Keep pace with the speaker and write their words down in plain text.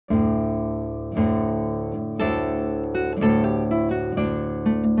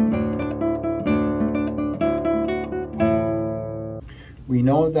We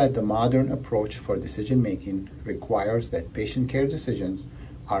know that the modern approach for decision-making requires that patient care decisions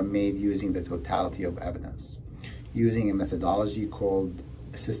are made using the totality of evidence, using a methodology called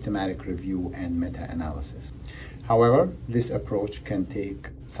systematic review and meta-analysis. However, this approach can take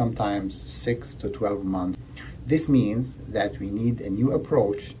sometimes 6 to 12 months. This means that we need a new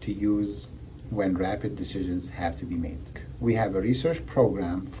approach to use when rapid decisions have to be made. We have a research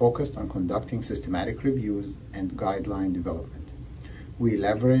program focused on conducting systematic reviews and guideline development. We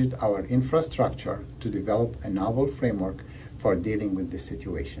leveraged our infrastructure to develop a novel framework for dealing with this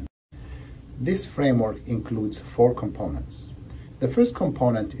situation. This framework includes 4 components. The first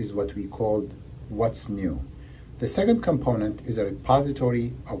component is what we called What's New. The second component is a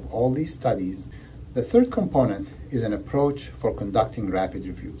repository of all these studies. The third component is an approach for conducting rapid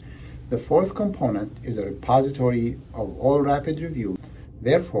reviews. The fourth component is a repository of all rapid reviews.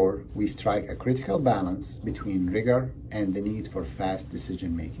 Therefore, we strike a critical balance between rigor and the need for fast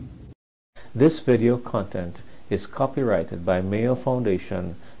decision making. This video content is copyrighted by Mayo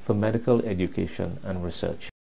Foundation for Medical Education and Research.